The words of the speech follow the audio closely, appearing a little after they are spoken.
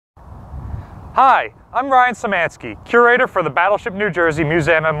Hi, I'm Ryan Szymanski, curator for the Battleship New Jersey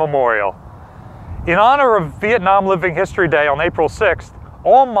Museum and Memorial. In honor of Vietnam Living History Day on April 6th,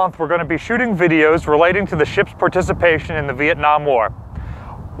 all month we're going to be shooting videos relating to the ship's participation in the Vietnam War.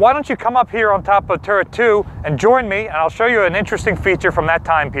 Why don't you come up here on top of Turret 2 and join me, and I'll show you an interesting feature from that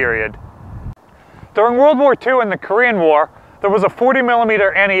time period. During World War II and the Korean War, there was a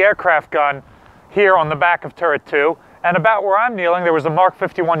 40mm anti-aircraft gun here on the back of Turret 2, and about where I'm kneeling there was a Mark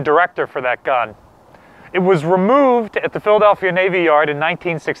 51 director for that gun. It was removed at the Philadelphia Navy Yard in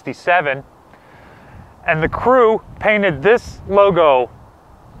 1967, and the crew painted this logo,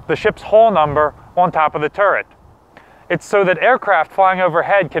 the ship's hull number, on top of the turret. It's so that aircraft flying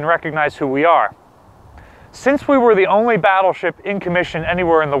overhead can recognize who we are. Since we were the only battleship in commission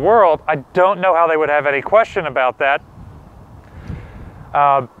anywhere in the world, I don't know how they would have any question about that.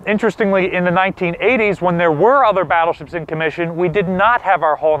 Interestingly, in the 1980s, when there were other battleships in commission, we did not have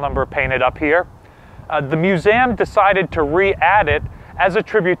our hull number painted up here. The museum decided to re-add it as a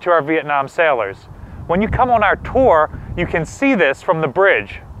tribute to our Vietnam sailors. When you come on our tour, you can see this from the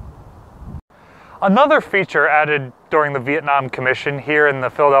bridge. Another feature added during the Vietnam Commission here in the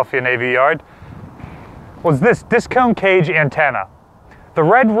Philadelphia Navy Yard was this disc-cone cage antenna. The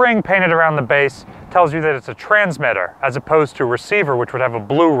red ring painted around the base tells you that it's a transmitter as opposed to a receiver, which would have a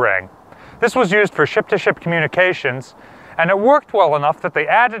blue ring. This was used for ship-to-ship communications, and it worked well enough that they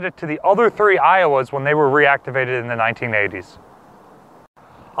added it to the other three Iowas when they were reactivated in the 1980s.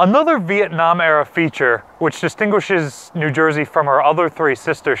 Another Vietnam-era feature which distinguishes New Jersey from our other three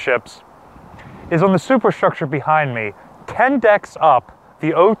sister ships is on the superstructure behind me. 10 decks up,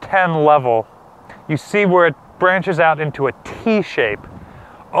 the O10 level, you see where it branches out into a T shape.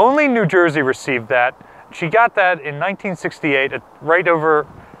 Only New Jersey received that. She got that in 1968 right over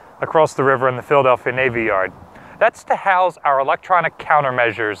across the river in the Philadelphia Navy Yard. That's to house our electronic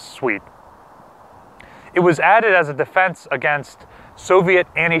countermeasures suite. It was added as a defense against Soviet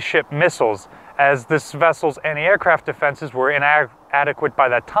anti-ship missiles, as this vessel's anti-aircraft defenses were inadequate by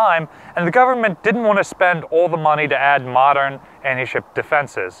that time, and the government didn't want to spend all the money to add modern anti-ship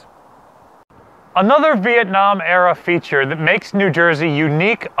defenses. Another Vietnam-era feature that makes New Jersey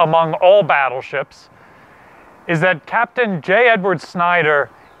unique among all battleships is that Captain J. Edward Snyder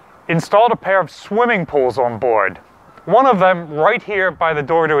installed a pair of swimming pools on board. One of them right here by the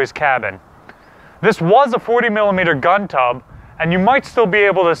door to his cabin. This was a 40mm gun tub, and you might still be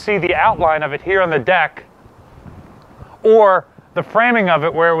able to see the outline of it here on the deck, or the framing of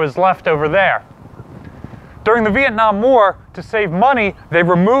it where it was left over there. During the Vietnam War, to save money, they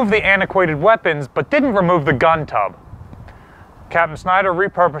removed the antiquated weapons, but didn't remove the gun tub. Captain Snyder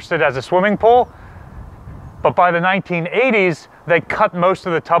repurposed it as a swimming pool, but by the 1980s, they cut most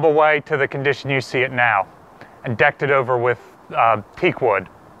of the tub away to the condition you see it now, and decked it over with teak wood.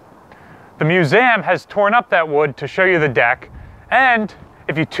 The museum has torn up that wood to show you the deck, and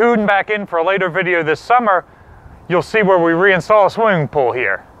if you tune back in for a later video this summer, you'll see where we reinstall a swimming pool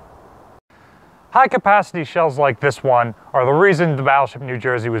here. High-capacity shells like this one are the reason the Battleship New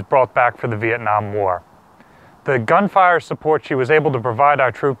Jersey was brought back for the Vietnam War. The gunfire support she was able to provide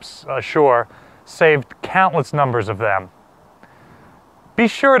our troops ashore saved countless numbers of them. Be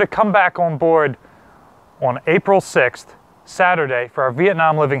sure to come back on board on April 6th, Saturday, for our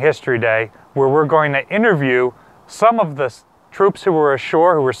Vietnam Living History Day, where we're going to interview some of the troops who were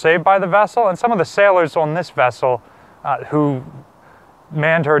ashore who were saved by the vessel and some of the sailors on this vessel who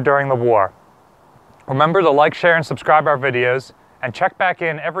manned her during the war. Remember to like, share, and subscribe our videos, and check back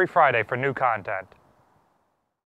in every Friday for new content.